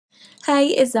Hey,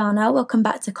 it's Zana. Welcome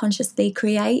back to Consciously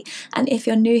Create. And if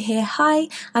you're new here, hi,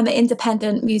 I'm an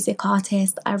independent music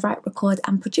artist. I write, record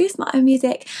and produce my own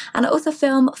music, and I also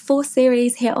film 4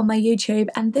 series here on my YouTube,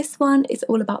 and this one is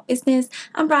all about business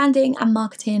and branding and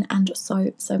marketing and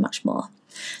so much more.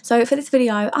 So for this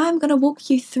video, I'm going to walk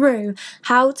you through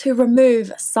how to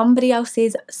remove somebody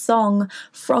else's song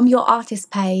from your artist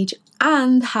page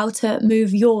and how to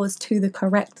move yours to the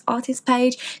correct artist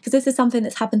page, because this is something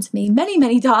that's happened to me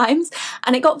many times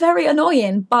and it got very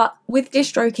annoying. But with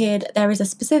DistroKid, there is a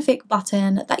specific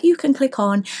button that you can click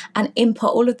on and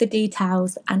input all of the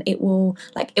details, and it will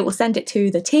send it to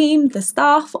the team, the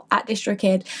staff at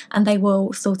DistroKid, and they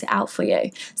will sort it out for you.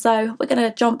 So we're going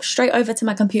to jump straight over to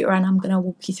my computer and I'm going to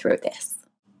walk you through this.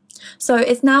 So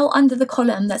it's now under the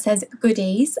column that says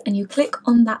goodies, and you click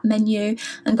on that menu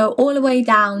and go all the way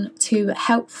down to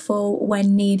helpful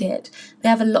when needed. They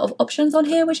have a lot of options on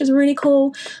here, which is really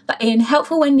cool, but in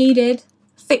helpful when needed,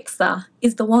 fixer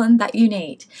is the one that you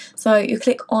need. So you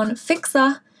click on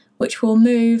fixer, which will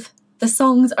move the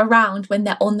songs around when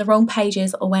they're on the wrong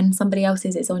pages or when somebody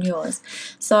else's is on yours.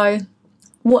 So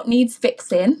what needs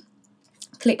fixing?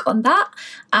 Click on that,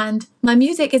 and my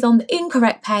music is on the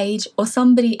incorrect page, or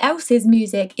somebody else's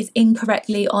music is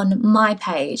incorrectly on my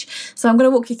page. So I'm going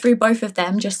to walk you through both of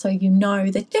them just so you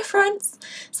know the difference.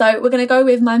 So we're going to go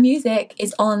with my music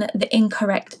is on the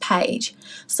incorrect page.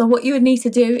 So what you would need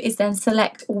to do is then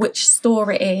select which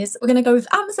store it is. We're going to go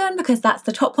with Amazon because that's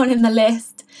the top one in the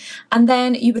list. And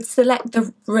then you would select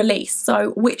the release.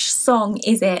 So which song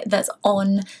is it that's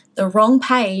on the wrong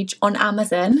page on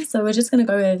Amazon? So we're just going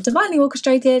to go with Divinely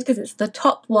Orchestrated because it's the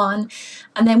top one.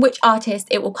 And then which artist,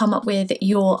 it will come up with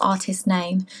your artist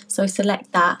name. So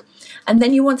select that. And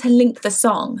then you want to link the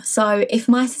song. So if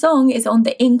my song is on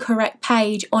the incorrect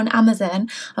page on Amazon,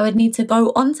 I would need to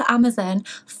go onto Amazon,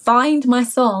 find my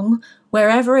song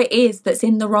wherever it is that's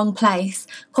in the wrong place,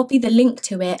 copy the link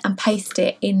to it and paste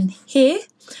it in here.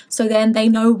 So then they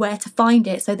know where to find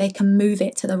it so they can move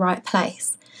it to the right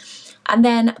place. And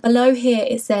then below here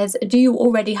it says, do you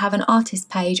already have an artist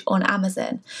page on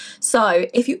Amazon? So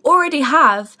if you already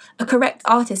have a correct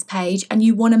artist page and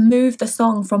you want to move the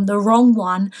song from the wrong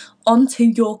one onto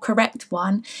your correct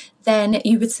one, then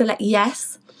you would select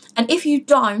yes. And if you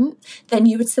don't, then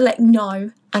you would select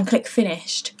no and click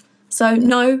finished. So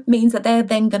no means that they're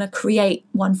then going to create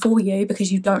one for you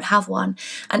because you don't have one.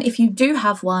 And if you do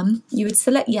have one, you would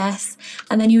select yes,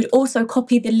 and then you would also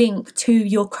copy the link to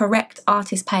your correct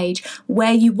artist page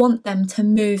where you want them to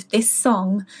move this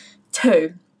song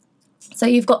to. So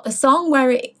you've got the song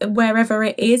wherever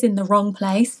it is in the wrong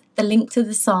place, the link to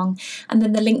the song, and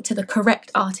then the link to the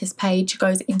correct artist page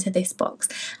goes into this box.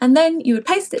 And then you would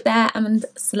paste it there and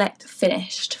select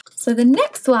finished. So the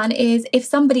next one is if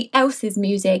somebody else's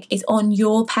music is on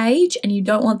your page and you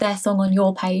don't want their song on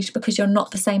your page because you're not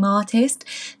the same artist,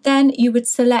 then you would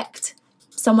select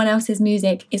someone else's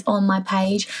music is on my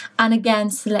page, and again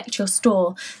select your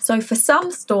store. So for some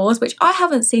stores, which I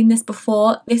haven't seen this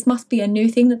before, this must be a new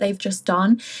thing that they've just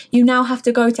done, you now have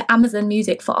to go to Amazon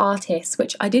Music for Artists,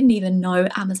 which I didn't even know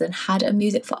Amazon had a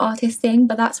music for artists thing,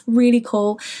 but that's really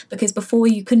cool because before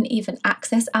you couldn't even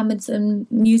access Amazon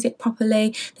Music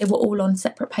properly. They were all on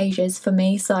separate pages for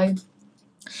me. So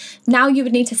now you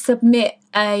would need to submit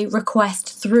a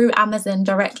request through Amazon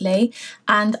directly,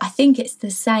 and I think it's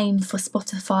the same for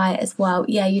Spotify as well.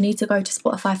 Yeah, you need to go to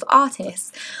Spotify for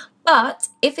artists. But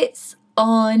if it's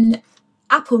on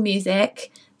Apple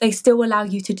Music, they still allow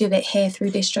you to do it here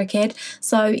through DistroKid.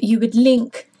 So you would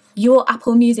link your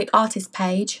Apple Music artist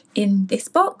page in this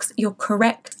box, your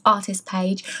correct artist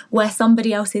page, where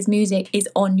somebody else's music is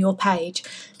on your page.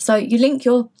 So you link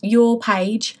your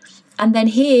page, and then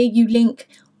here you link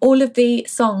all of the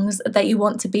songs that you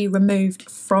want to be removed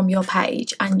from your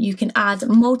page, and you can add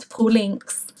multiple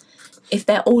links if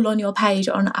they're all on your page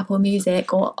on Apple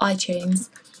Music or iTunes.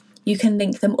 You can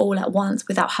link them all at once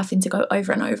without having to go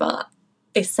over and over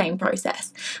this same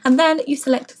process. And then you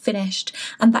select finished,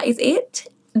 and that is it.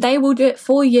 They will do it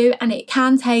for you, and it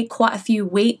can take quite a few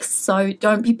weeks, so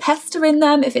don't be pestering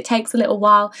them if it takes a little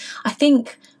while. I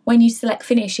think when you select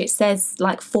finish, it says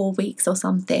like 4 weeks or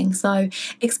something, so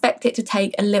expect it to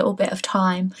take a little bit of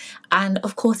time. And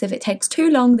of course, if it takes too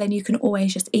long, then you can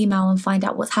always just email and find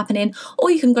out what's happening,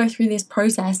 or you can go through this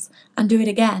process and do it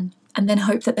again. and then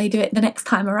hope that they do it the next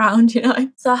time around, you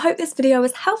know. So I hope this video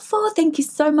was helpful. Thank you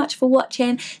so much for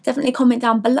watching. Definitely comment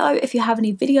down below if you have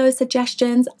any video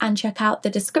suggestions, and check out the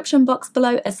description box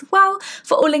below as well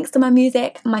for all links to my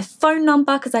music, my phone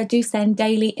number, because I do send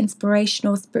daily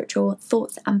inspirational spiritual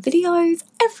thoughts and videos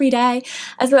every day,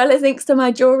 as well as links to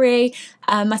my jewelry,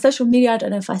 my social media, I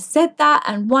don't know if I said that,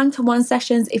 and one-to-one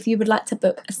sessions if you would like to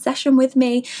book a session with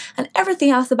me, and everything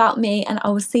else about me. And I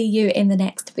will see you in the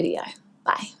next video.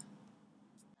 Bye.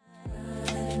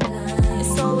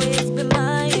 It's always been my